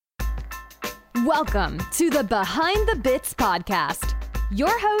Welcome to the Behind the Bits podcast.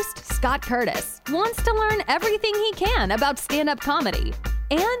 Your host, Scott Curtis, wants to learn everything he can about stand-up comedy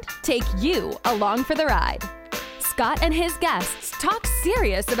and take you along for the ride. Scott and his guests talk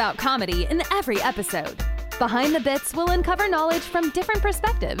serious about comedy in every episode. Behind the Bits will uncover knowledge from different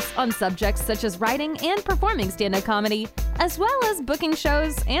perspectives on subjects such as writing and performing stand-up comedy, as well as booking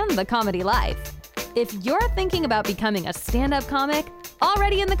shows and the comedy life. If you're thinking about becoming a stand-up comic,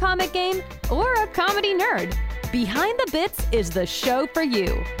 already in the comic game, or a comedy nerd, Behind the Bits is the show for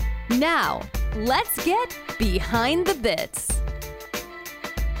you. Now, let's get Behind the Bits.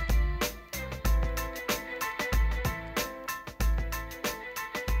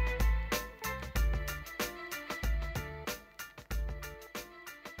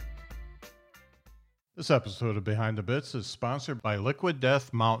 This episode of Behind the Bits is sponsored by Liquid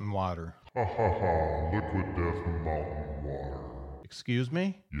Death Mountain Water. Ha ha ha, Liquid Death Mountain Water. Excuse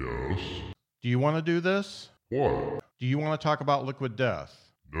me? Yes? Do you want to do this? What? Do you want to talk about Liquid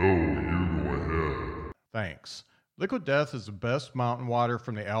Death? No, you go ahead. Thanks. Liquid Death is the best mountain water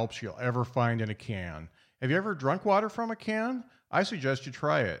from the Alps you'll ever find in a can. Have you ever drunk water from a can? I suggest you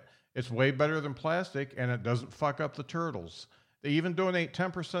try it. It's way better than plastic, and it doesn't fuck up the turtles. They even donate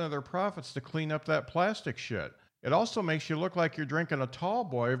 10% of their profits to clean up that plastic shit. It also makes you look like you're drinking a tall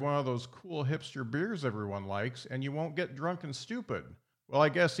boy of one of those cool hipster beers everyone likes, and you won't get drunk and stupid. Well, I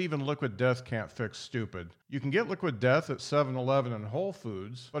guess even Liquid Death can't fix stupid. You can get Liquid Death at 7-Eleven and Whole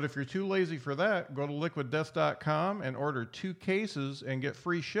Foods, but if you're too lazy for that, go to liquiddeath.com and order 2 cases and get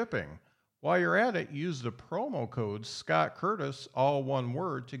free shipping. While you're at it, use the promo code Scott Curtis, all one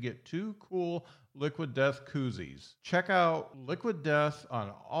word, to get 2 cool Liquid Death koozies. Check out Liquid Death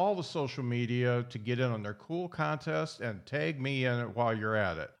on all the social media to get in on their cool contest and tag me in it while you're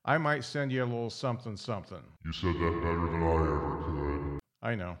at it. I might send you a little something something. You said that better than I ever could.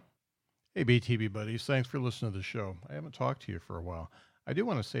 I know. Hey, BTB buddies, thanks for listening to the show. I haven't talked to you for a while. I do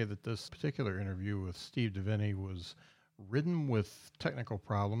want to say that this particular interview with Steve DeVinny was ridden with technical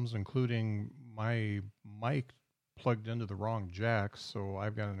problems, including my mic plugged into the wrong jack, so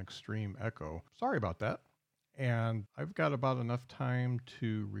I've got an extreme echo. Sorry about that. And I've got about enough time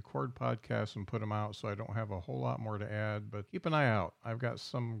to record podcasts and put them out, so I don't have a whole lot more to add, but keep an eye out. I've got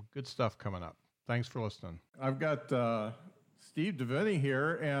some good stuff coming up. Thanks for listening. I've got Steve DeVinny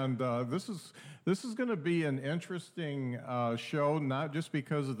here, and this is going to be an interesting show, not just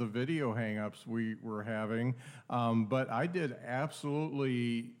because of the video hangups we were having, but I did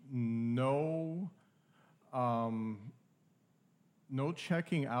absolutely no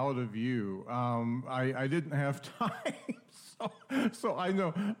checking out of you. I didn't have time, so I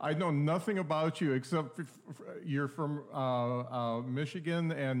know nothing about you except you're from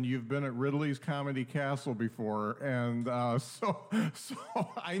Michigan and you've been at Ridley's Comedy Castle before, and so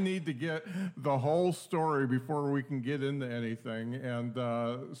I need to get the whole story before we can get into anything. And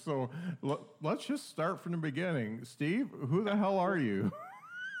so let's just start from the beginning. Steve, who the hell are you?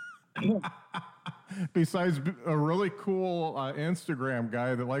 Besides a really cool Instagram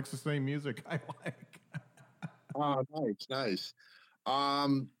guy that likes the same music I like. Oh, nice.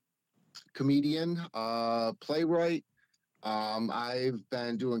 Comedian, playwright. I've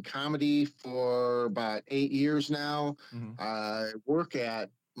been doing comedy for about 8 years now. Mm-hmm. I work at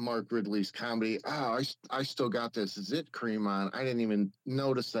Mark Ridley's Comedy. Oh, I still got this Zit cream on. I didn't even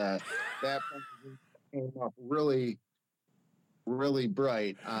notice that. That came up really, really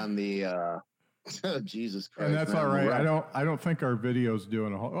bright on the Jesus Christ. And that's man. all right. I don't think our video's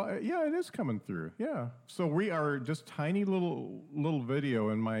doing a whole. Well, yeah, it is coming through. Yeah. So we are just tiny little video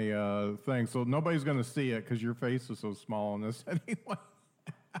in my thing. So nobody's going to see it because your face is so small in this anyway.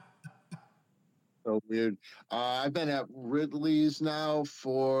 So weird. I've been at Ridley's now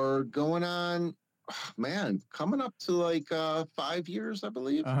for going on, coming up to like 5 years, I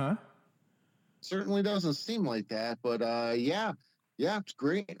believe. Uh-huh. Certainly doesn't seem like that, but yeah, it's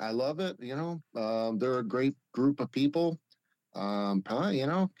great. I love it. They're a great group of people. Probably,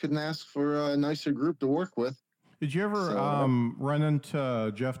 couldn't ask for a nicer group to work with. Did you ever run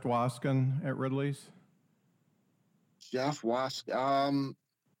into Jeff Dwoskin at Ridley's? Jeff Dwoskin,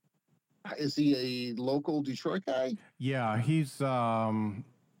 is he a local Detroit guy? Yeah, he's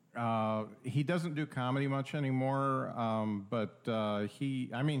he doesn't do comedy much anymore, but he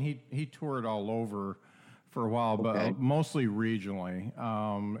toured all over for a while, but mostly regionally.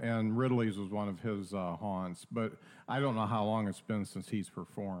 And Ridley's was one of his haunts, but I don't know how long it's been since he's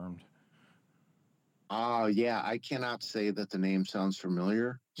performed. Yeah, I cannot say that the name sounds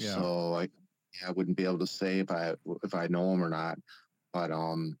familiar, so I wouldn't be able to say if I know him or not. But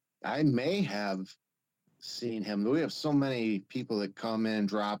I may have seen him. We have so many people that come in,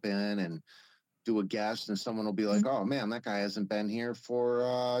 drop in, and do a guest and someone will be like, oh man, that guy hasn't been here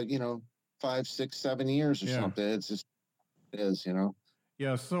for, 5, 6, 7 years or something. It's just, it is,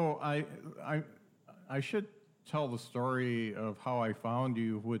 Yeah. So I should tell the story of how I found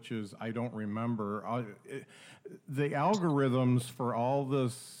you, which is I don't remember. The algorithms for all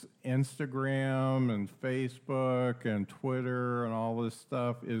this Instagram and Facebook and Twitter and all this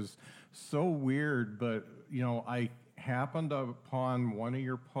stuff is so weird, but I happened upon one of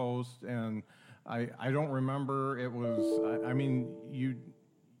your posts, and I don't remember. It was, I mean, you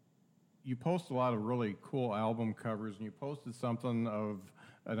post a lot of really cool album covers, and you posted something of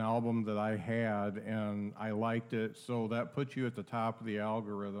an album that I had, and I liked it, so that puts you at the top of the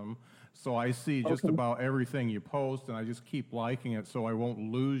algorithm. So I see just about everything you post, and I just keep liking it so I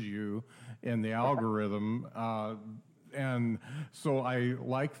won't lose you in the algorithm. And so I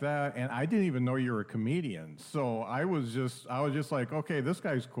like that, and I didn't even know you were a comedian. So I was just like, okay, this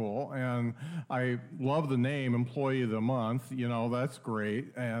guy's cool, and I love the name Employee of the Month. That's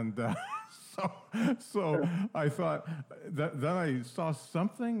great. And so I thought that then I saw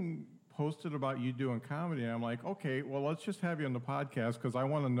something posted about you doing comedy, and I'm like, okay, well, let's just have you on the podcast because I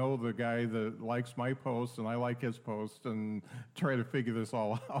want to know the guy that likes my posts and I like his posts and try to figure this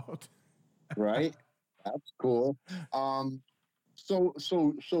all out. Right. That's cool. So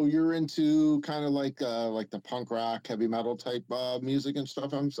you're into kind of like the punk rock, heavy metal type music and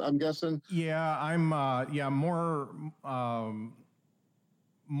stuff. I'm guessing. Yeah, I'm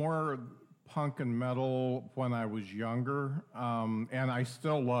more punk and metal when I was younger, and I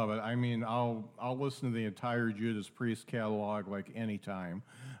still love it. I mean, I'll listen to the entire Judas Priest catalog like anytime,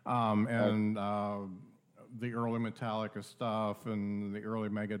 and the early Metallica stuff and the early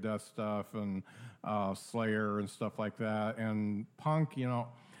Megadeth stuff and Slayer and stuff like that. And punk,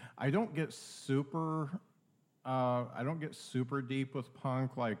 I don't get super deep with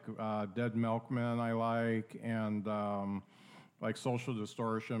punk, like Dead Milkmen I like, and like Social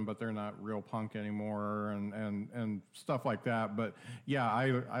Distortion, but they're not real punk anymore, and stuff like that. But yeah,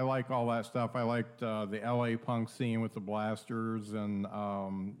 I like all that stuff. I liked the LA punk scene with the Blasters and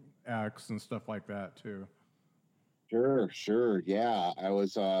X and stuff like that too. Sure. Yeah, I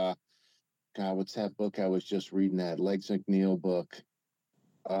was, God, what's that book I was just reading? That Legs McNeil book.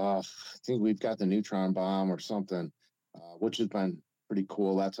 I think we've got the Neutron Bomb or something, which has been pretty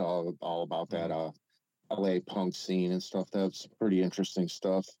cool. That's all about that LA punk scene and stuff. That's pretty interesting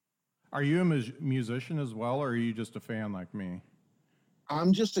stuff. Are you a musician as well, or are you just a fan like me?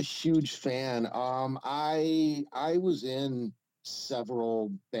 I'm just a huge fan. I was in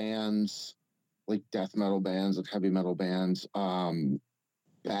several bands, like death metal bands and heavy metal bands. I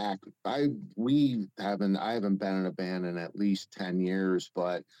haven't been in a band in at least 10 years,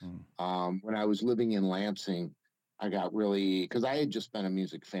 but when I was living in Lansing, I got really, because I had just been a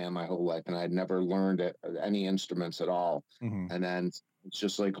music fan my whole life and I'd never learned any instruments at all. Mm-hmm. And then it's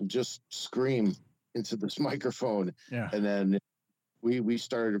just like, just scream into this microphone. Yeah. And then we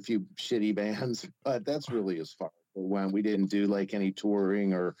started a few shitty bands, but that's really as far as when we didn't do like any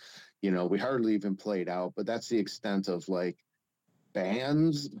touring or, we hardly even played out, but that's the extent of like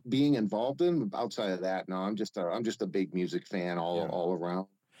bands being involved in. Outside of that, no, I'm just a big music fan all around.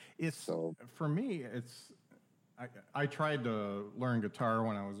 For me, I tried to learn guitar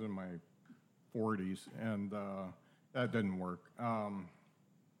when I was in my 40s, and that didn't work.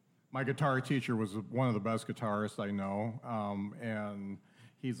 My guitar teacher was one of the best guitarists I know, and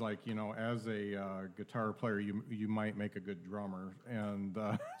he's like, as a guitar player, you might make a good drummer, and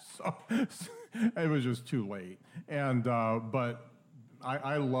so it was just too late. And but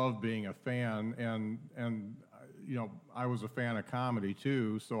I love being a fan, and I was a fan of comedy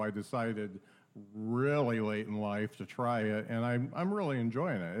too, so I decided really late in life to try it, and I'm really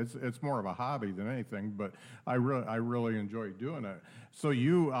enjoying it. It's more of a hobby than anything, but I really enjoy doing it. So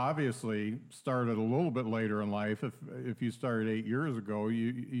you obviously started a little bit later in life. If you started 8 years ago,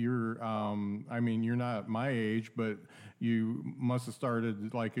 you're you're not my age, but you must have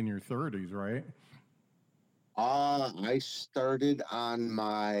started like in your 30s, right? I started on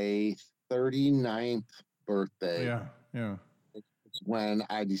my 39th birthday. Yeah. It's when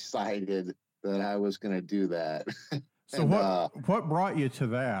I decided that I was going to do that. So what brought you to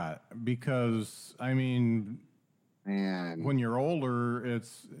that? Because man, when you're older, it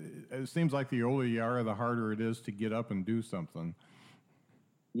seems like the older you are, the harder it is to get up and do something.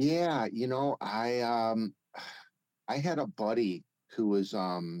 Yeah, I had a buddy who was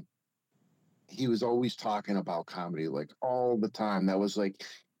he was always talking about comedy like all the time. That was like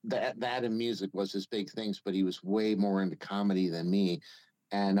that and music was his big things, but he was way more into comedy than me.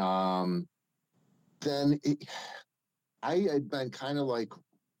 And then I had been kind of like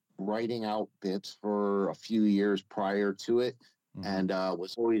writing out bits for a few years prior to it, and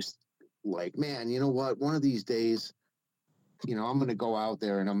was always like, man, you know what? One of these days, I'm going to go out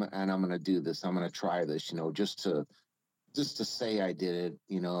there and I'm going to do this. I'm going to try this, just to say I did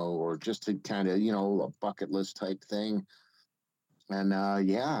it, or just to kind of, a bucket list type thing. And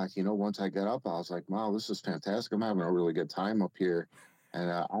once I got up, I was like, wow, this is fantastic. I'm having a really good time up here. And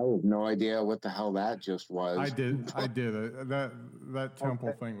I have no idea what the hell that just was. I did. That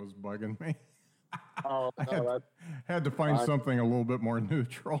temple thing was bugging me. Oh, no, had to find something a little bit more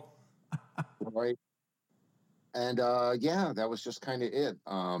neutral. Right. And that was just kind of it.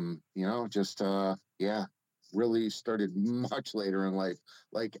 Really started much later in life.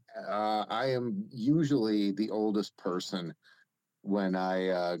 Like I am usually the oldest person when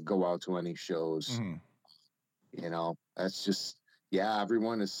I go out to any shows. That's just,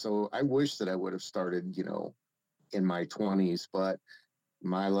 everyone is so, I wish that I would have started, in my 20s, but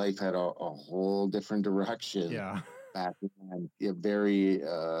my life had a whole different direction. Yeah. Back then, very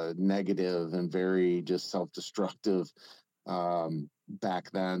negative and very just self-destructive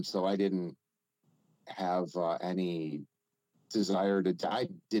back then. So I didn't have any desire to die. I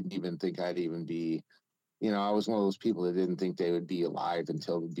didn't even think I'd even be, I was one of those people that didn't think they would be alive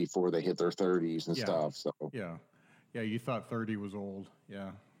until before they hit their 30s and stuff. So yeah, you thought 30 was old.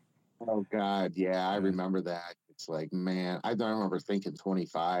 Yeah. Oh God, I remember that. It's like, man, I don't remember thinking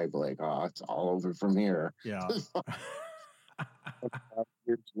 25, like, oh, it's all over from here. Yeah.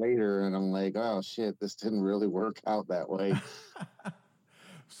 Years later, and I'm like, oh shit, this didn't really work out that way.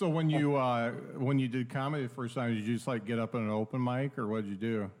 So when you did comedy the first time, did you just like get up at an open mic, or what did you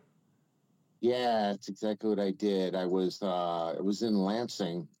do? Yeah, that's exactly what I did. I was in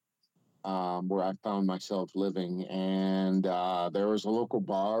Lansing, where I found myself living, and there was a local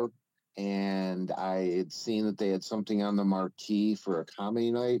bar, and I had seen that they had something on the marquee for a comedy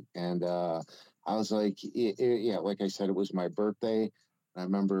night, and I was like, like I said, it was my birthday. I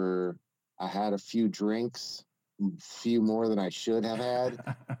remember I had a few drinks, a few more than I should have had.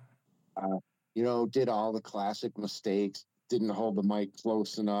 Did all the classic mistakes, didn't hold the mic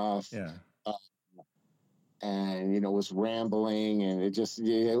close enough. Yeah. And was rambling, and it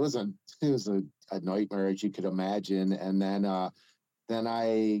was a nightmare, as you could imagine. And then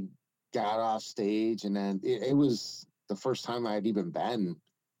I got off stage, and then it was the first time I'd even been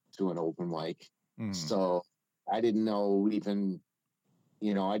to an open mic. So I didn't know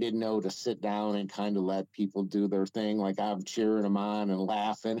I didn't know to sit down and kind of let people do their thing. Like, I'm cheering them on and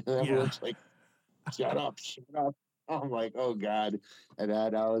laughing, and everyone's like, shut up. I'm like, oh God. And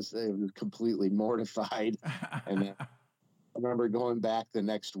then I was completely mortified. And then I remember going back the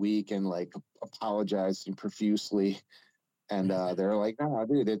next week and like apologizing profusely. And they're like, no,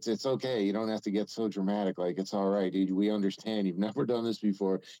 dude, it's okay. You don't have to get so dramatic. Like, it's all right, dude. We understand. You've never done this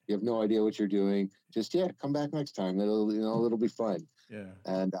before. You have no idea what you're doing. Just, come back next time. It'll be fun. Yeah.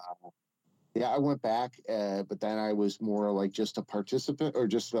 And I went back, but then I was more like just a participant, or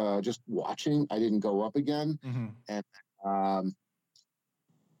just watching. I didn't go up again. Mm-hmm. And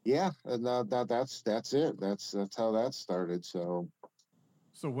and that's it. That's how that started. So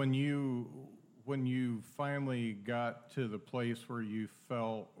when you finally got to the place where you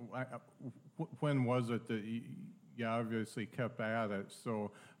felt, when was it that you obviously kept at it?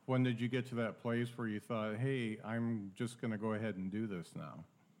 So when did you get to that place where you thought, hey, I'm just going to go ahead and do this now?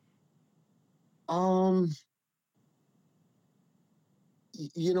 I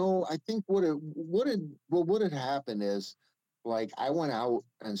think what had happened is, like, I went out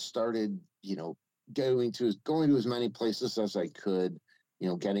and started, going to as many places as I could,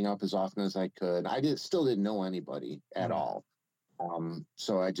 getting up as often as I could. I still didn't know anybody at all.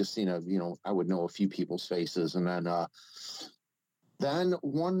 So I just, I would know a few people's faces. And then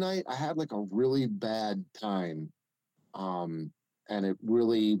one night I had like a really bad time. And it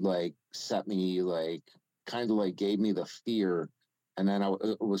really like set me, like, kind of like gave me the fear. And then I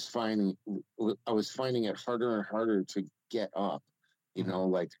was finding it harder and harder to get up,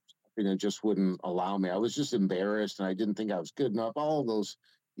 like, it just wouldn't allow me. I was just embarrassed, and I didn't think I was good enough. All of those,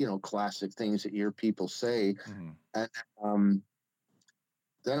 classic things that you hear people say. Mm-hmm. And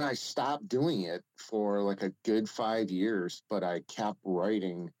then I stopped doing it for like a good 5 years, but I kept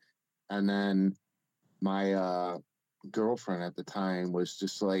writing. And then my girlfriend at the time was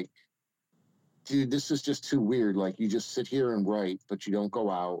just like, dude, this is just too weird. Like, you just sit here and write, but you don't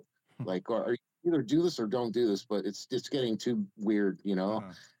go out. Like, or either do this or don't do this, but it's getting too weird, Uh-huh.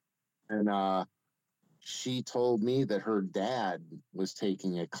 And she told me that her dad was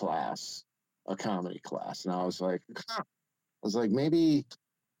taking a comedy class. And I was like, maybe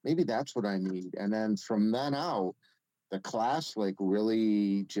that's what I need. And then from then out, the class like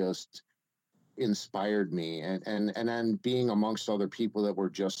really just inspired me, and then being amongst other people that were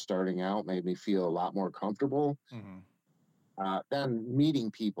just starting out made me feel a lot more comfortable. Then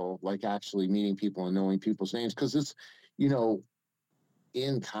meeting people, like actually meeting people and knowing people's names, because it's, you know,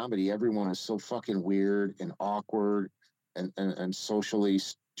 in comedy, everyone is so fucking weird and awkward and socially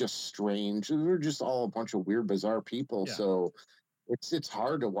just strange. They're just all a bunch of weird, bizarre people. Yeah. So it's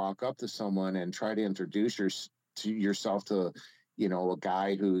hard to walk up to someone and try to introduce yourself to, you know, a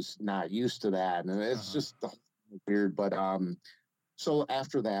guy who's not used to that, and it's just weird. But so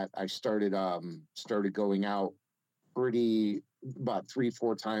after that, I started going out pretty about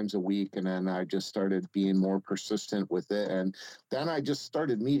 3-4 times a week, and then I just started being more persistent with it, and then I just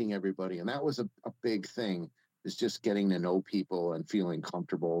started meeting everybody, and that was a big thing, is just getting to know people and feeling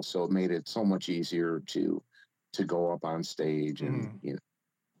comfortable. So it made it so much easier to go up on stage and you know,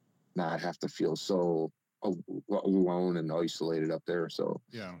 not have to feel so alone and isolated up there. So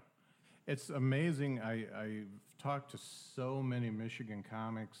yeah, it's amazing. I've talked to so many Michigan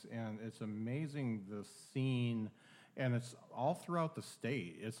comics, and it's amazing the scene, and it's all throughout the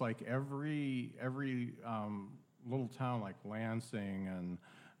state. It's like every little town like Lansing and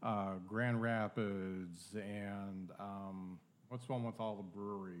Grand Rapids and what's one with all the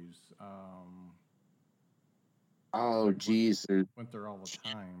breweries? oh geez, Went there all the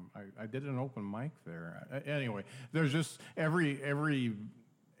time. I did an open mic there. Anyway, there's just every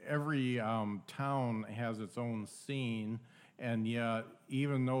town has its own scene, and yet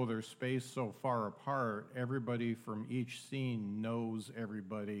even though they're spaced so far apart, everybody from each scene knows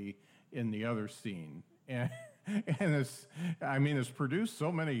everybody in the other scene, and it's produced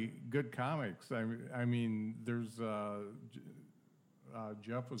so many good comics. I mean, there's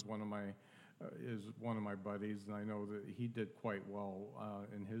Jeff was one of my buddies, and I know that he did quite well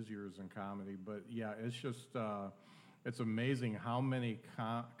in his years in comedy. But yeah, it's just it's amazing how many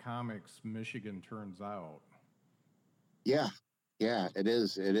comics Michigan turns out. Yeah, it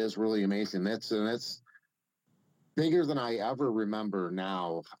is. It is really amazing. That's bigger than I ever remember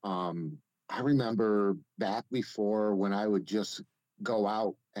now. I remember back before when I would just go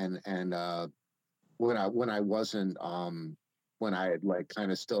out and when I wasn't when I had like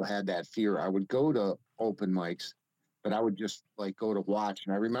kind of still had that fear, I would go to open mics, but I would just like go to watch.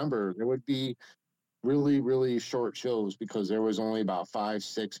 And I remember there would be really, really short shows because there was only about 5,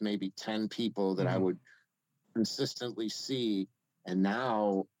 6, maybe 10 people that I would consistently see. And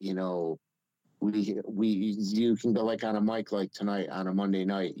now, you know, you can go like on a mic like tonight on a Monday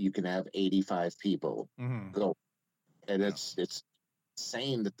night, you can have 85 people go. And it's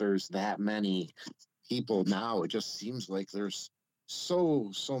insane that there's that many people now. It just seems like there's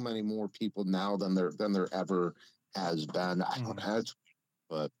so many more people now than there ever has been. I don't know,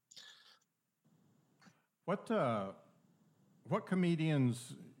 but what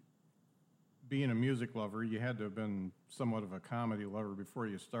comedians, being a music lover, you had to have been somewhat of a comedy lover before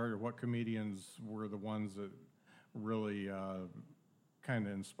you started. What comedians were the ones that really kind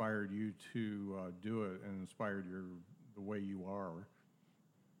of inspired you to do it and inspired the way you are?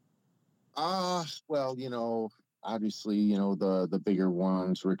 Well, you know, obviously, you know, the bigger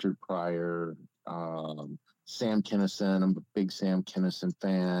ones, Richard Pryor, Sam Kinison. I'm a big Sam Kinison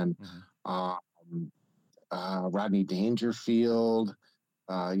fan. Rodney Dangerfield,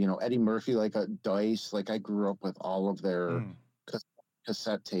 you know, Eddie Murphy, like a Dice. Like I grew up with all of their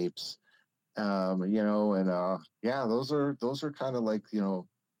cassette tapes, you know, and yeah, those are kind of like, you know,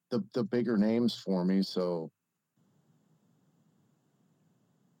 the bigger names for me. So.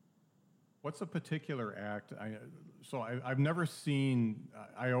 What's a particular act? I've never seen.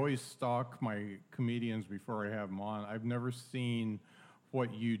 I always stalk my comedians before I have them on. I've never seen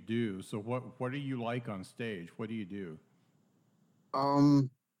what you do. So what do you like on stage? What do you do?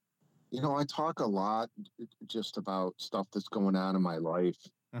 You know, I talk a lot just about stuff that's going on in my life.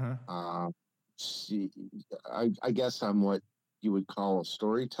 I guess I'm what you would call a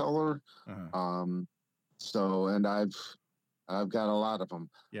storyteller. So, and I've got a lot of them.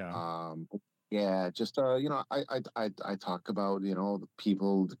 Yeah. Yeah, just you know, I talk about, you know, the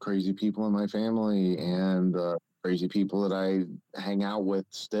crazy people in my family and crazy people that I hang out with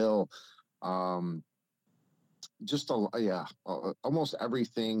still. Almost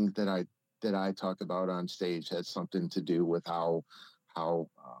everything that I talk about on stage has something to do with how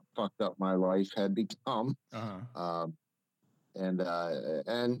fucked up my life had become. And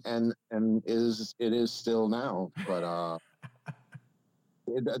it is still now, but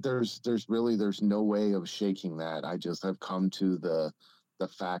there's no way of shaking that. I just have come to the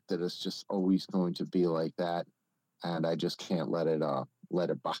fact that it's just always going to be like that, and I just can't let it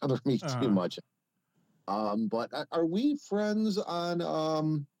bother me too much. But are we friends on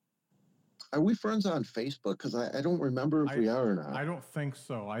Facebook? Because I don't remember if we are or not. I don't think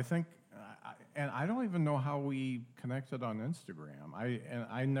so. I think, and I don't even know how we connected on Instagram.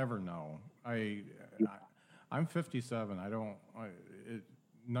 I never know. I'm 57.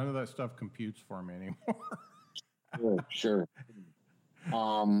 None of that stuff computes for me anymore. Sure.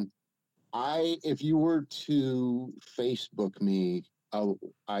 If you were to Facebook me,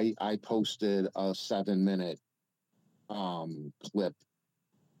 I posted a 7-minute clip.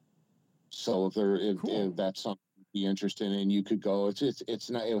 So if that's something you'd be interested in, you could go. It's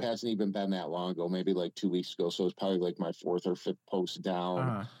not. It hasn't even been that long ago. Maybe like 2 weeks ago. So it's probably like my 4th or 5th post down.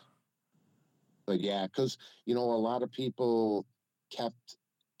 Uh-huh. But yeah, because a lot of people kept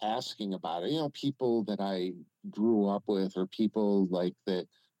asking about it. People that I grew up with, or people like that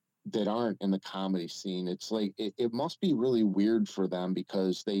aren't in the comedy scene. It's like it must be really weird for them,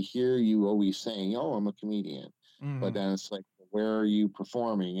 because they hear you always saying, "Oh, I'm a comedian," but then it's like, where are you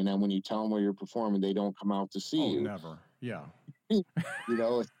performing? And then when you tell them where you're performing, they don't come out to see you. Never. Yeah. It's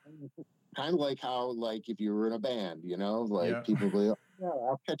kind of like how, like, if you were in a band, people be like, "Yeah,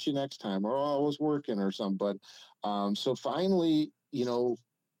 I'll catch you next time," or, "Oh, I was working," or something. But so finally,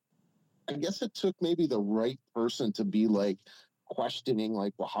 I guess it took maybe the right person to be like questioning,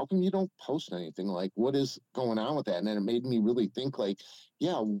 like, well, how come you don't post anything? Like, what is going on with that? And then it made me really think, like,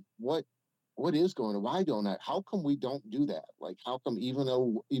 yeah, what is going on? Why don't I? How come we don't do that? Like, how come even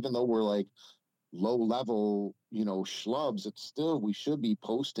though we're like low level, schlubs, it's still, we should be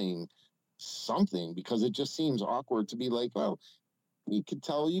posting something, because it just seems awkward to be like, well, you could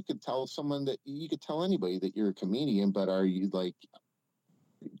tell someone that you could tell anybody that you're a comedian, but are you like,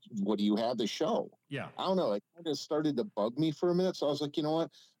 what do you have to show? Yeah. I don't know. It kind of started to bug me for a minute. So I was like, you know what?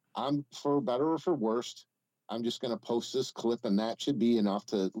 I'm, for better or for worst, I'm just going to post this clip, and that should be enough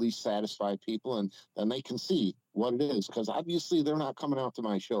to at least satisfy people, and then they can see what it is, because obviously they're not coming out to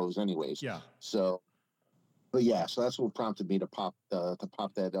my shows anyways. Yeah. So, but yeah, so that's what prompted me to pop that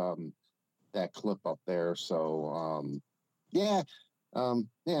clip up there. So, yeah, I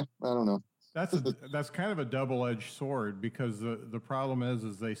don't know. That's kind of a double-edged sword, because the problem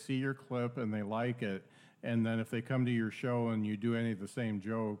is they see your clip and they like it, and then if they come to your show and you do any of the same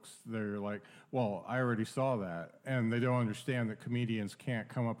jokes, they're like, well, I already saw that, and they don't understand that comedians can't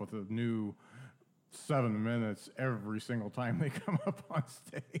come up with a new 7 minutes every single time they come up on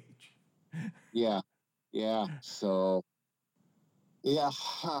stage. Yeah. So, yeah,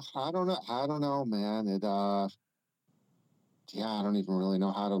 I don't know, man. I don't even really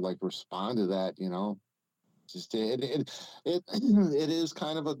know how to like respond to that. Just it is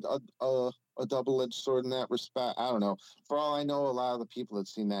kind of a double-edged sword in that respect. I don't know. For all I know, a lot of the people that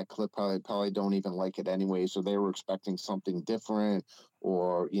seen that clip probably don't even like it anyway, so they were expecting something different,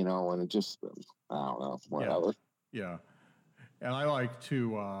 or and it just, I don't know, whatever. Yeah. And I like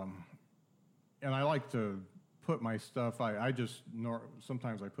to put my stuff.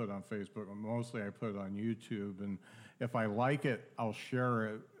 Sometimes I put it on Facebook, but mostly I put it on YouTube. And if I like it, I'll share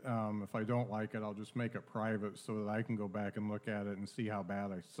it. If I don't like it, I'll just make it private so that I can go back and look at it and see how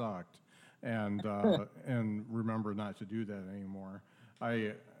bad I sucked, and and remember not to do that anymore.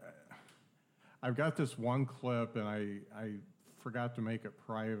 I've got this one clip, and I forgot to make it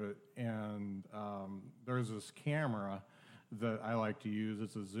private, and there's this camera that I like to use.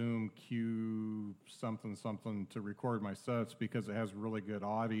 It's a Zoom Q something to record my sets, because it has really good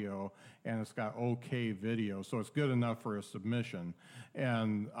audio and it's got okay video, so it's good enough for a submission.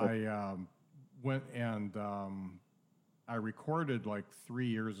 And I went and I recorded, like 3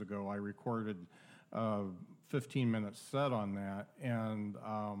 years ago, I recorded a 15-minute set on that, and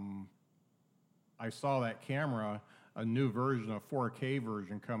I saw that camera, a new version, a 4K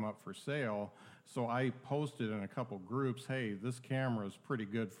version, come up for sale. So I posted in a couple groups, hey, this camera is pretty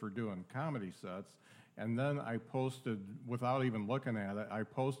good for doing comedy sets. And then I posted, without even looking at it, I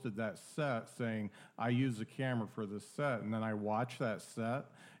posted that set saying, I use the camera for this set. And then I watched that set,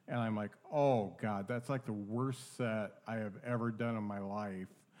 and I'm like, oh God, that's like the worst set I have ever done in my life.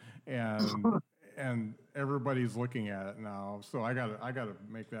 And everybody's looking at it now. So I gotta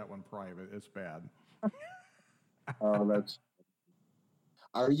make that one private. It's bad. Oh, that's.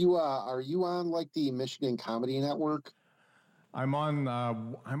 Are you on like the Michigan Comedy Network? I'm on a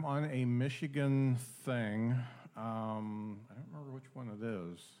Michigan thing. I don't remember which one it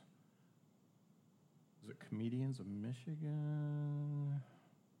is. Is it Comedians of Michigan?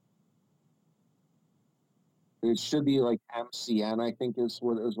 It should be like MCN, I think is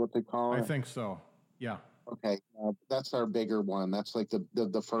what they call it. I think so. Yeah. Okay, that's our bigger one. That's like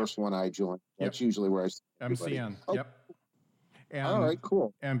the first one I joined. That's usually where I see MCN. Oh. Yep. And, All right,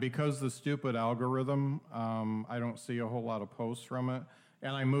 cool. And because the stupid algorithm, I don't see a whole lot of posts from it.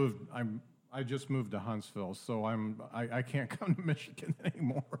 And I just moved to Huntsville, so I can't come to Michigan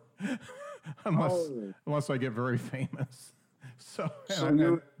anymore unless I get very famous. So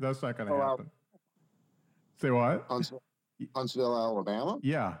and that's not going to happen. Say what? Huntsville, Alabama?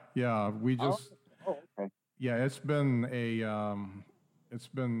 Yeah. We just. Okay. Yeah, it's been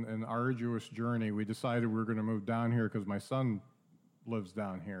an arduous journey. We decided we were going to move down here because my son lives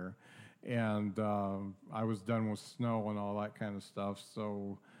down here, and I was done with snow and all that kind of stuff.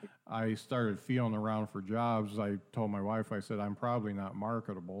 So I started feeling around for jobs. I told my wife, I said, I'm probably not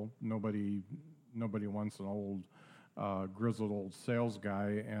marketable. Nobody wants an old grizzled old sales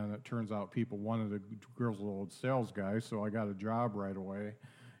guy, and it turns out people wanted a grizzled old sales guy, so I got a job right away,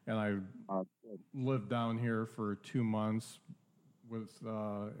 and I lived down here for 2 months with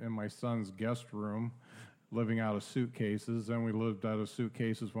in my son's guest room, living out of suitcases. Then we lived out of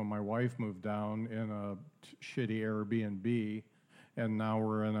suitcases when my wife moved down in a shitty Airbnb, and now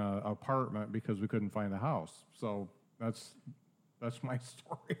we're in an apartment because we couldn't find a house. So that's my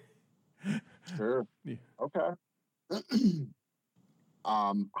story. Sure. Yeah. Okay.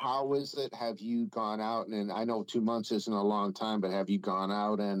 How is it? Have you gone out, and I know 2 months isn't a long time, but have you gone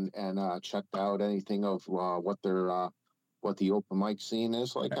out and checked out anything of what the open mic scene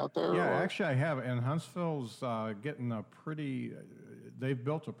is like out there? Yeah, actually I have. And Huntsville's getting a pretty, they've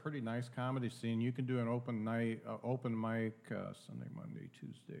built a pretty nice comedy scene. You can do an open mic Sunday, Monday,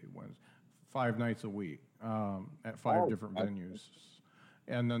 Tuesday, Wednesday, 5 nights a week at 5 different venues.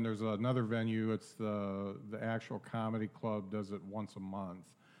 And then there's another venue. It's the actual comedy club does it once a month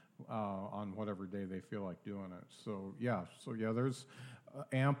on whatever day they feel like doing it. So yeah, there's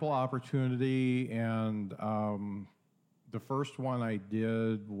ample opportunity. And the first one I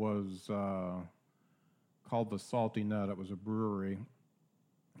did was called the Salty Nut. It was a brewery,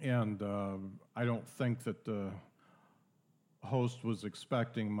 and I don't think that the host was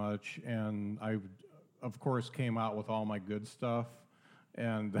expecting much. And I, of course, came out with all my good stuff.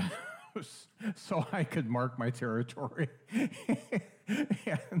 And so I could mark my territory.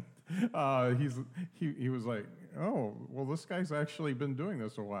 And he was like, "Oh, well, this guy's actually been doing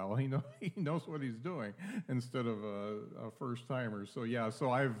this a while. He knows what he's doing," instead of a first timer. So yeah,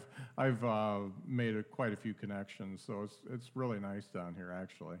 so I've made quite a few connections. So it's really nice down here,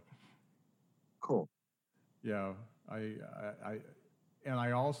 actually. Cool. Yeah, I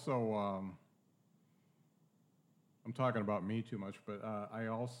also. I'm talking about me too much, but I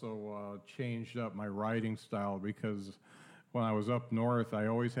also changed up my writing style, because when I was up north, I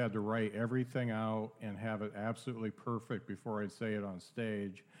always had to write everything out and have it absolutely perfect before I'd say it on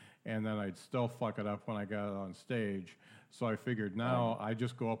stage, and then I'd still fuck it up when I got it on stage. So I figured now I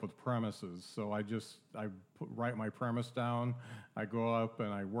just go up with premises. So I write my premise down, I go up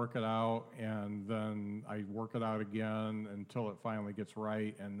and I work it out, and then I work it out again until it finally gets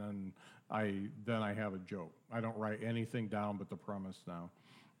right, and then I have a joke. I don't write anything down but the premise now.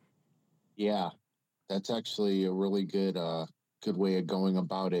 Yeah, that's actually a really good way of going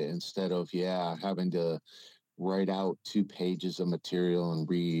about it, instead of having to write out 2 pages of material and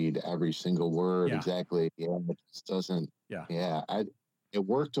read every single word. Exactly. Yeah, it just doesn't. It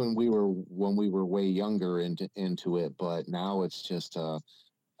worked when we were way younger into it, but now it's just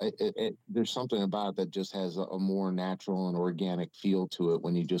there's something about it that just has a more natural and organic feel to it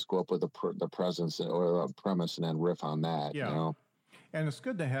when you just go up with the presence or a premise and then riff on that. Yeah. You know? And it's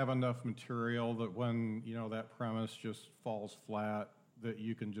good to have enough material that when, that premise just falls flat, that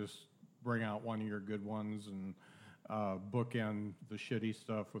you can just bring out one of your good ones and bookend the shitty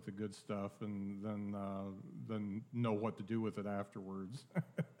stuff with the good stuff, and then know what to do with it afterwards.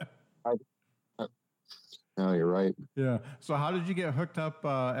 No, you're right. Yeah. So how did you get hooked up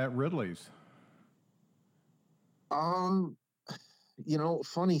at Ridley's?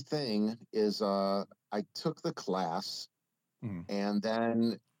 Funny thing is I took the class, and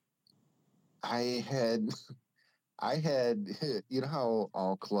then I had how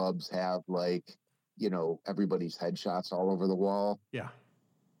all clubs have everybody's headshots all over the wall. Yeah.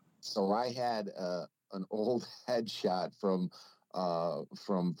 So I had an old headshot from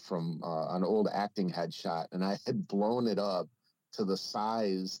an old acting headshot, and I had blown it up to the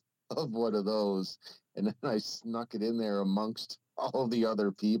size of one of those, and then I snuck it in there amongst all the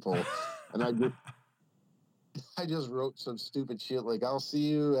other people, and I just wrote some stupid shit like, "I'll see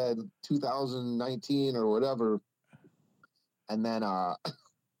you at 2019" or whatever, and then I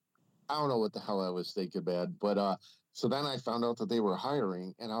don't know what the hell I was thinking, man, but so then I found out that they were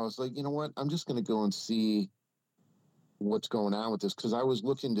hiring, and I was like, you know what, I'm just gonna go and see what's going on with this, because I was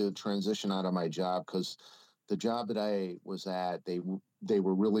looking to transition out of my job, because the job that I was at, they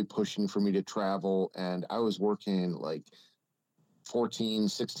were really pushing for me to travel, and I was working like 14,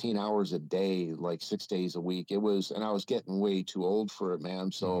 16 hours a day, like 6 days a week. And I was getting way too old for it,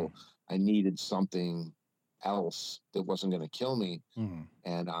 man. So I needed something else that wasn't going to kill me.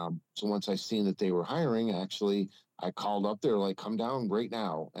 And so once I seen that they were hiring, actually, I called up there, like, come down right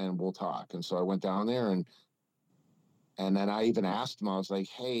now and we'll talk. And so I went down there, and then I even asked them, I was like,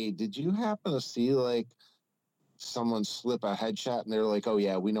 hey, did you happen to see like someone slip a headshot? And they're like, oh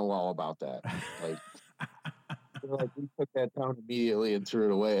yeah, we know all about that. Like, they're like, we took that down immediately and threw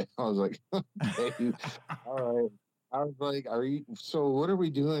it away. I was like, okay, all right. I was like, so what are we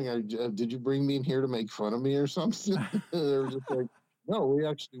doing? Did you bring me in here to make fun of me or something? They were just like, no, we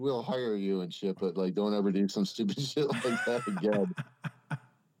actually will hire you and shit, but like, don't ever do some stupid shit like that again.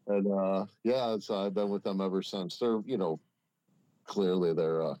 And yeah, so I've been with them ever since. They're, clearly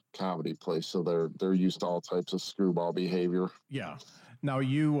they're a comedy place, so they're used to all types of screwball behavior. Yeah. Now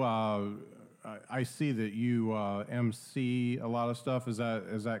you, I see that you MC a lot of stuff. Is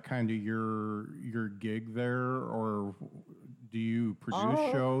that kind of your gig there, or do you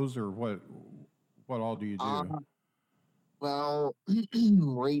produce shows, or what all do you do? Well,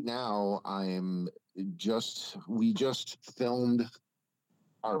 right now we just filmed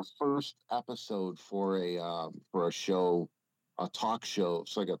our first episode for a show, a talk show.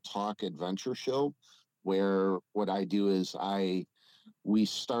 It's like a talk adventure show, where what I do is we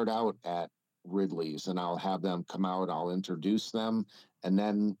start out at Ridley's, and I'll have them come out, I'll introduce them, and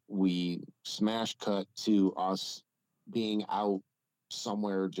then we smash cut to us being out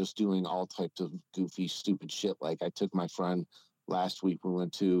somewhere just doing all types of goofy, stupid shit. Like, I took my friend last week, we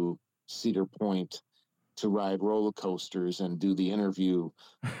went to Cedar Point to ride roller coasters and do the interview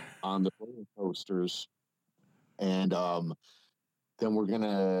on the roller coasters. And then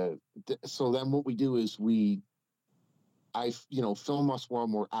what we do is I film us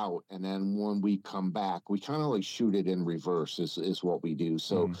when we're out, and then when we come back, we kind of like shoot it in reverse is what we do.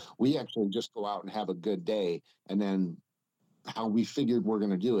 So we actually just go out and have a good day, and then how we figured we're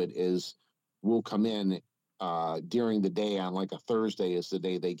going to do it is we'll come in during the day on like a Thursday is the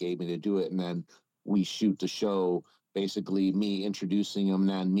day they gave me to do it, and then we shoot the show, basically me introducing them,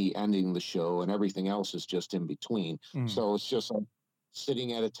 then me ending the show, and everything else is just in between. So it's just like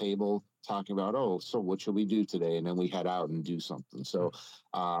sitting at a table talking about, so what should we do today? And then we head out and do something. So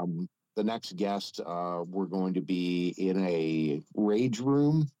the next guest, we're going to be in a rage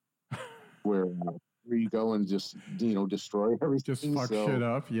room where you go and just, destroy everything. Just fuck shit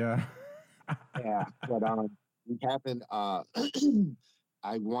up, yeah. Yeah, but we happen,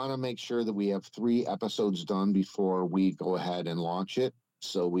 I want to make sure that we have 3 episodes done before we go ahead and launch it.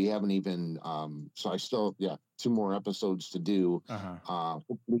 So we haven't even, so I still, 2 more episodes to do.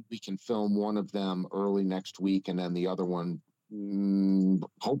 Hopefully we can film one of them early next week, and then the other one,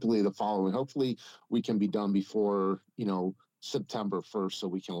 hopefully the following. Hopefully we can be done before, September 1st, so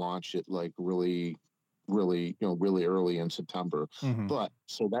we can launch it like really, really early in September. But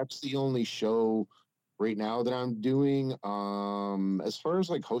so that's the only show right now that I'm doing. As far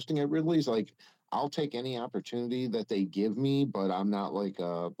as like hosting at Ridley's, like, I'll take any opportunity that they give me, but I'm not like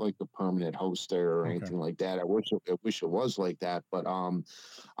a permanent host there or anything like that. I wish it was like that, but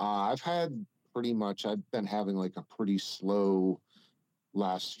I've been having like a pretty slow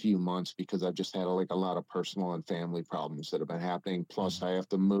last few months because I've just had a lot of personal and family problems that have been happening. Plus I have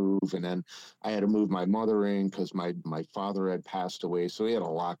to move, and then I had to move my mother in because my father had passed away. So we had a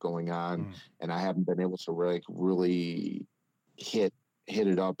lot going on, and I haven't been able to really hit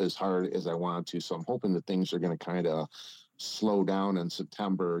it up as hard as I wanted to. So I'm hoping that things are going to kind of slow down in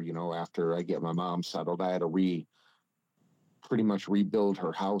September, after I get my mom settled. I had to pretty much rebuild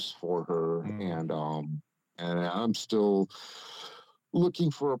her house for her. And I'm still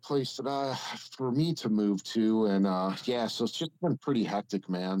looking for a place for me to move to. And so it's just been pretty hectic,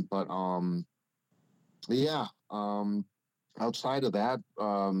 man. But outside of that,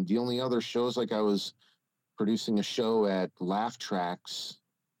 the only other shows, like I was producing a show at Laugh Tracks.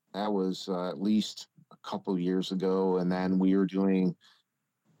 That was at least a couple years ago. And then we were doing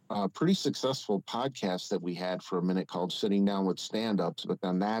a pretty successful podcast that we had for a minute called Sitting Down with Stand-Ups. But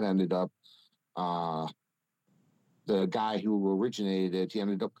then that ended up, the guy who originated it, he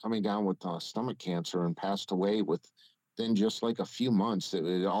ended up coming down with stomach cancer and passed away within just like a few months.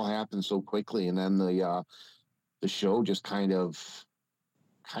 It all happened so quickly. And then the show just kind of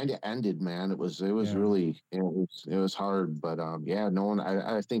ended, man. It was really, it was hard, but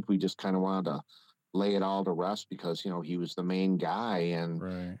I think we just kind of wanted to lay it all to rest because he was the main guy,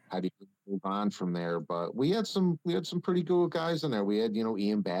 and how do you on from there. But we had some pretty cool guys in there. We had,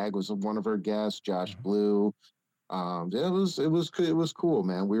 Ian Bagg was one of our guests, Josh Blue. It was cool,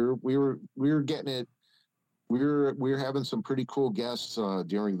 man. We were getting it. We were having some pretty cool guests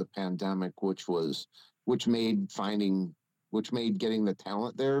during the pandemic, which made getting the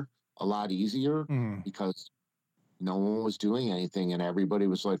talent there a lot easier because no one was doing anything, and everybody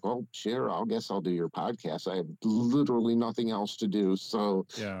was like, "Oh, sure, I guess I'll do your podcast." I have literally nothing else to do, so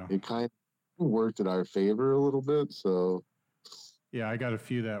it kind of worked in our favor a little bit. So, yeah, I got a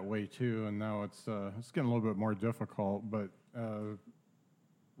few that way too, and now it's getting a little bit more difficult. But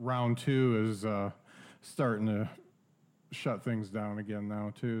round 2 is starting to shut things down again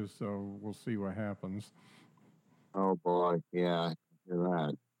now too. So we'll see what happens. Oh boy, yeah, I hear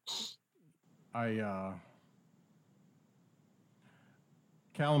that.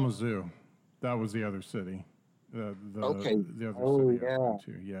 Kalamazoo, that was the other city. The other city I went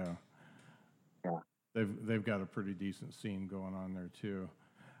to. Yeah. They've got a pretty decent scene going on there too.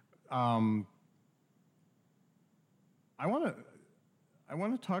 I want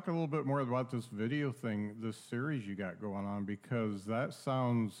to talk a little bit more about this video thing, this series you got going on, because that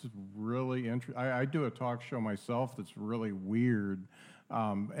sounds really interesting. I do a talk show myself that's really weird.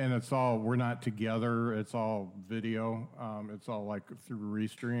 And it's all, we're not together. It's all video. It's all like through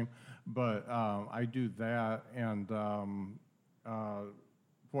Restream. But I do that. And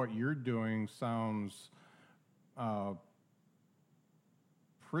what you're doing sounds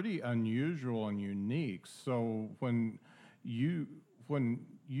pretty unusual and unique. So when you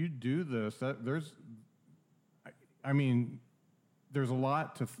do this, there's a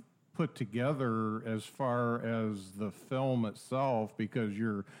lot to put together as far as the film itself, because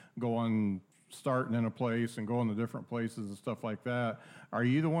you're starting in a place and going to different places and stuff like that. Are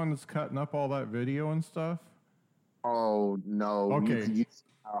you the one that's cutting up all that video and stuff? Oh, no. Okay. You see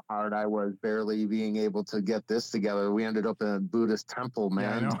how hard I was barely being able to get this together. We ended up in a Buddhist temple,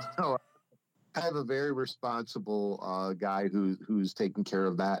 man. Yeah, I know. So I have a very responsible guy who's taking care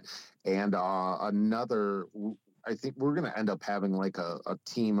of that. And another, I think we're going to end up having like a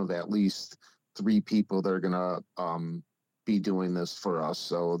team of at least 3 people that are going to be doing this for us,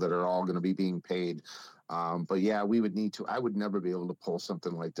 so that are all going to be being paid. But yeah, we would need to. I would never be able to pull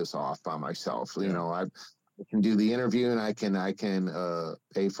something like this off by myself. Yeah. You know, I can do the interview and I can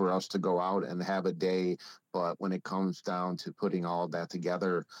pay for us to go out and have a day. But when it comes down to putting all of that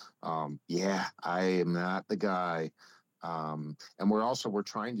together, yeah, I am not the guy. And we're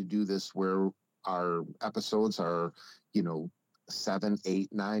trying to do this where our episodes are, 7, 8,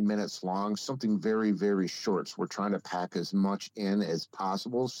 9 minutes long, something very, very short. So we're trying to pack as much in as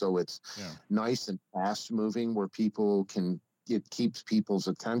possible, so it's nice and fast moving, where it keeps people's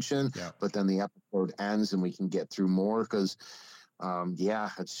attention, but then the episode ends and we can get through more, because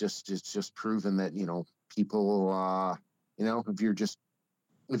it's just proven that, people,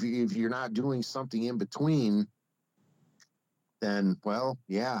 if you're not doing something in between, then, well,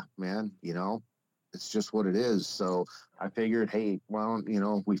 yeah, man, it's just what it is. So I figured, hey, well,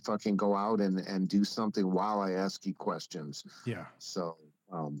 we fucking go out and do something while I ask you questions. Yeah. So,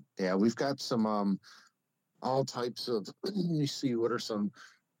 we've got some, all types of, let me see, what are some,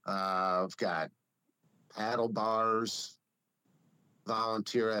 I've got paddle bars,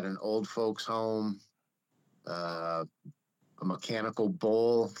 volunteer at an old folks home, a mechanical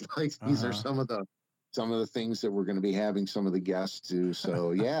bull. Like, these are some of the things that we're going to be having some of the guests do.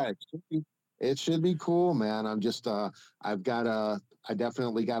 So yeah, it should be cool, man. I'm just, I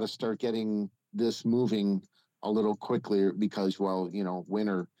definitely got to start getting this moving a little quicker, because, well,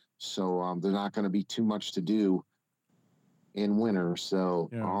 winter. So there's not going to be too much to do in winter. So,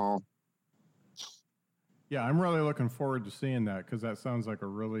 yeah, I'm really looking forward to seeing that, because that sounds like a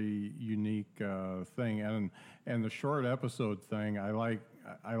really unique thing. And the short episode thing, I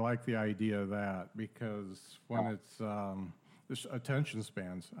like the idea of that, because when it's attention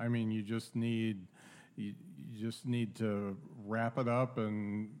spans. I mean, you just need to wrap it up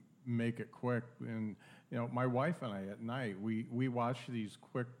and make it quick. And my wife and I at night, we watch these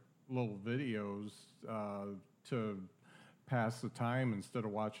quick little videos to pass the time instead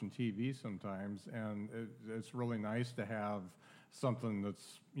of watching TV sometimes. And it's really nice to have something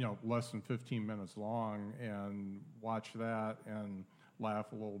that's less than 15 minutes long and watch that and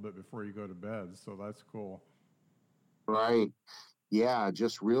laugh a little bit before you go to bed. So that's cool. Right. Yeah,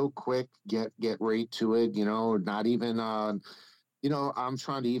 just real quick, get right to it, not even I'm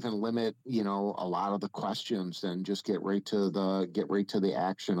trying to even limit, a lot of the questions, and just get right to the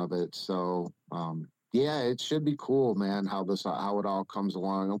action of it. So, it should be cool, man, how it all comes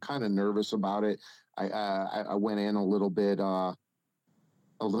along. I'm kind of nervous about it. I went in a little bit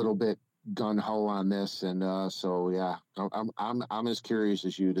gun ho on this, and so yeah, I'm as curious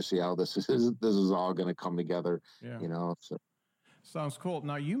as you to see how this is all going to come together. Yeah. So. Sounds cool.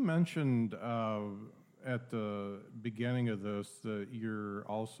 Now, you mentioned at the beginning of this that you're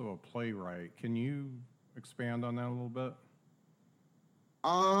also a playwright. Can you expand on that a little bit?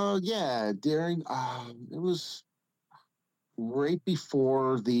 Yeah, during it was right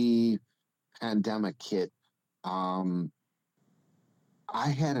before the pandemic hit. I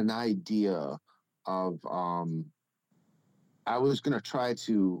had an idea of I was going to try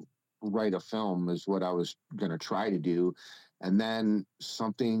to write a film is what I was going to try to do. And then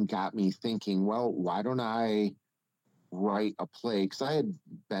something got me thinking, well, why don't I write a play? Because I had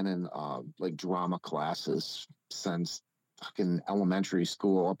been in like drama classes since fucking elementary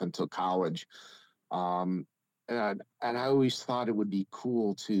school up until college. Um, and I always thought it would be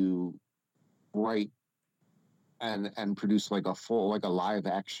cool to write and produce like a live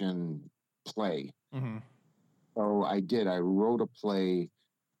action play. Mm-hmm. So I did. I wrote a play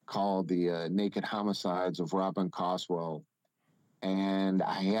called The Naked Homicides of Robin Coswell, and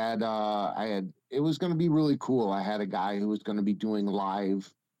I had it was going to be really cool. I had a guy who was going to be doing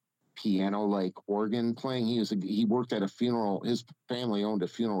live piano like organ playing. He worked at a funeral. His family owned a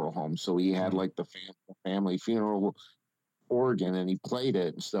funeral home, so he had like the family funeral organ, and he played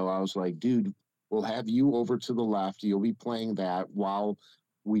it. So I was like, dude, we'll have you over to the left. You'll be playing that while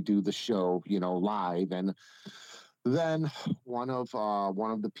we do the show, live. And then one of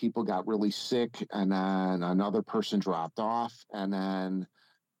the people got really sick, and then another person dropped off, and then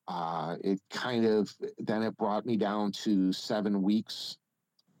it brought me down to 7 weeks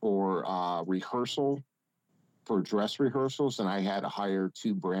for dress rehearsals, and I had to hire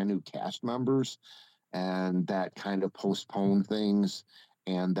 2 brand new cast members, and that kind of postponed things.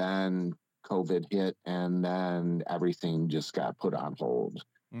 And then COVID hit, and then everything just got put on hold.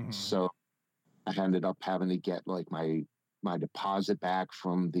 Mm-hmm. So I ended up having to get like my deposit back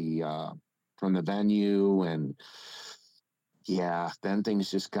from the venue, and yeah, then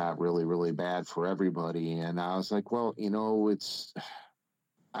things just got really, really bad for everybody. And I was like, well,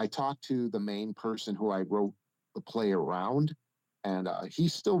 I talked to the main person who I wrote the play around, and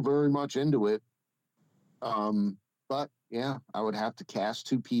he's still very much into it. But yeah, I would have to cast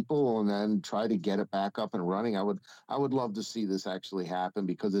 2 people and then try to get it back up and running. I would love to see this actually happen,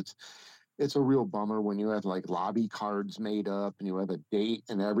 because it's a real bummer when you have like lobby cards made up and you have a date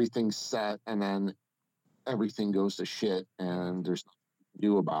and everything's set, and then everything goes to shit and there's nothing to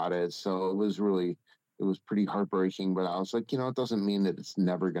do about it. So it was pretty heartbreaking, but I was like, it doesn't mean that it's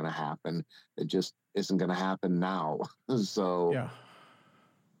never going to happen. It just isn't going to happen now. So yeah,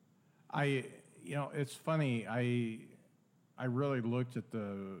 it's funny. I really looked at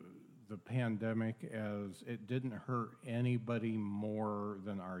the pandemic as it didn't hurt anybody more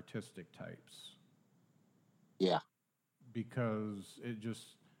than artistic types. Yeah. Because it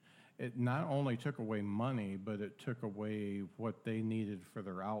not only took away money, but it took away what they needed for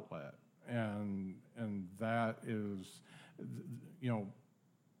their outlet. And that is,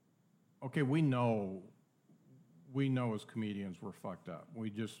 okay, we know as comedians we're fucked up. We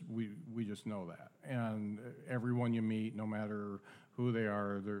just know that. And everyone you meet, no matter who they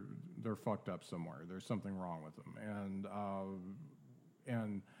are, they're fucked up somewhere. There's something wrong with them.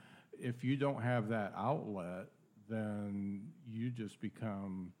 And if you don't have that outlet, then you just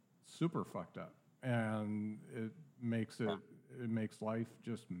become super fucked up, and it makes life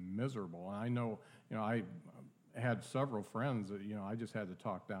just miserable. And I know, I had several friends that, I just had to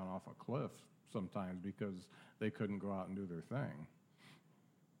talk down off a cliff sometimes because they couldn't go out and do their thing.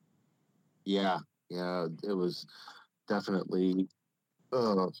 Yeah, it was definitely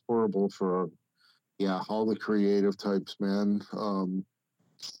horrible for all the creative types, man.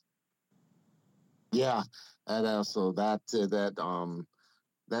 Yeah, and also that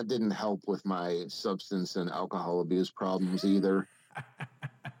didn't help with my substance and alcohol abuse problems either.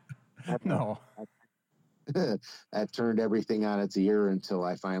 No. That turned everything on its ear until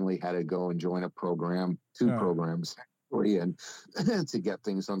I finally had to go and join a program, 2 programs, and to get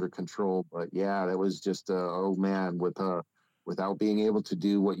things under control. But yeah, that was just oh man, without being able to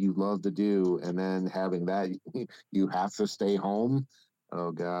do what you love to do, and then having that you have to stay home.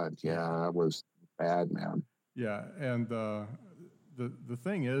 Oh God, yeah, that was bad, man. Yeah, and the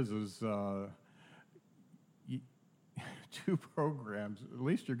thing is 2 programs. At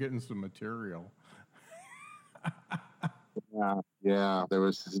least you're getting some material. Yeah, there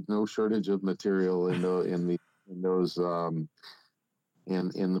was no shortage of material in the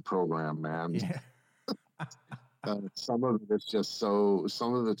program, man. Yeah. Some of it's just so,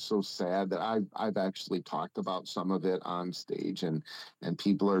 some of it's so sad that I've actually talked about some of it on stage, and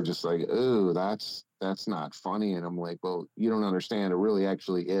people are just like, "Oh, that's not funny," and I'm like, "Well, you don't understand. It really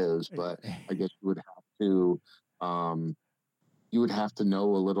actually is." But I guess you would have to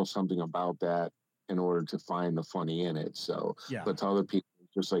know a little something about that in order to find the funny in it. So, Yeah. but to other people,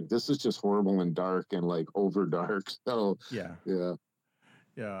 it's just like, this is just horrible and dark and like over dark. So Yeah.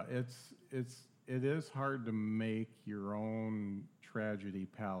 It is hard to make your own tragedy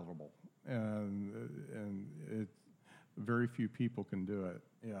palatable, and it's very few people can do it.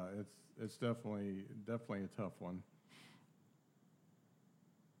 Yeah, it's definitely a tough one.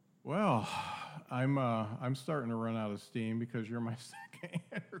 Well, I'm starting to run out of steam because you're my second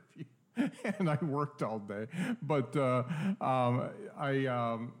interview, and I worked all day. But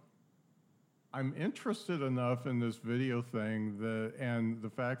I'm interested enough in this video thing and the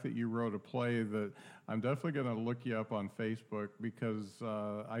fact that you wrote a play that I'm definitely going to look you up on Facebook, because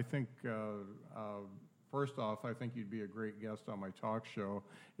I think. First off, I think you'd be a great guest on my talk show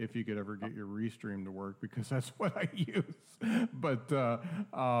if you could ever get your Restream to work, because that's what I use. But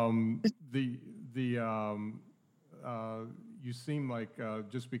you seem like,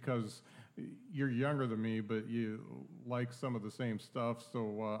 just because you're younger than me, but you like some of the same stuff.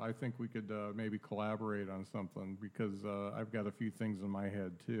 So I think we could maybe collaborate on something, because I've got a few things in my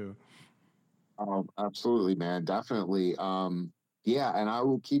head too. Absolutely, man. Definitely. Yeah, and I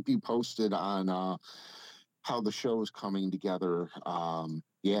will keep you posted on how the show is coming together.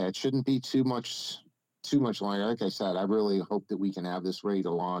 Yeah, it shouldn't be too much longer. Like I said, I really hope that we can have this ready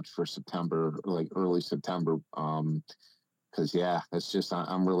to launch for September, like early September. Because yeah, it's just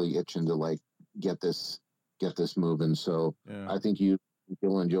I'm really itching to like get this moving. So yeah. I think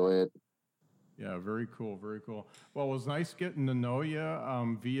you'll enjoy it. Yeah, very cool, very cool. Well, it was nice getting to know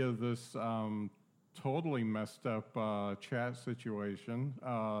you via this totally messed up chat situation,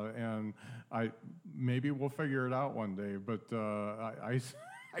 and maybe we'll figure it out one day. But I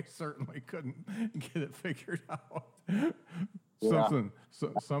certainly couldn't get it figured out. Yeah.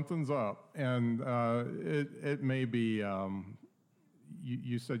 Something's up, and it may be.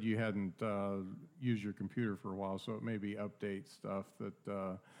 You said you hadn't used your computer for a while, so it may be update stuff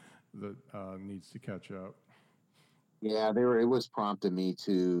that needs to catch up. Yeah, it was prompting me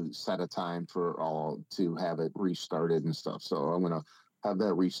to set a time to have it restarted and stuff. So I'm gonna have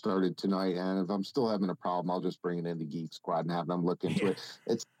that restarted tonight. And if I'm still having a problem, I'll just bring it into Geek Squad and have them look into it.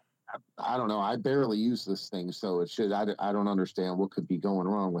 I don't know. I barely use this thing, so it should. I don't understand what could be going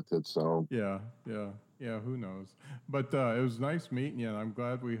wrong with it. So yeah. Who knows? But it was nice meeting you, and I'm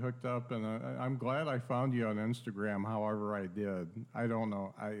glad we hooked up. And I'm glad I found you on Instagram. However, I did. I don't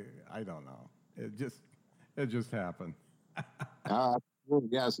know. I don't know. It just happened. Well,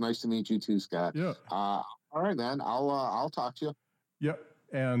 yeah, it's nice to meet you too, Scott. Yeah. All right, man. I'll talk to you. Yep.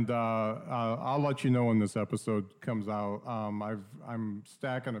 And I'll let you know when this episode comes out. I'm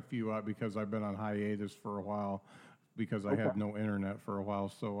stacking a few up because I've been on hiatus for a while because I had no internet for a while.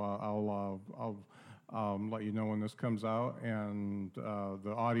 So I'll let you know when this comes out, and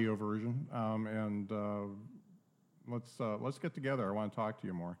the audio version. And let's get together. I want to talk to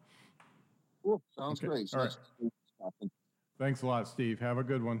you more. Cool. Sounds great. All right. Thanks a lot, Steve. Have a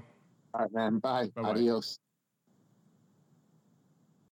good one. All right, man. Bye. Bye-bye. Adios.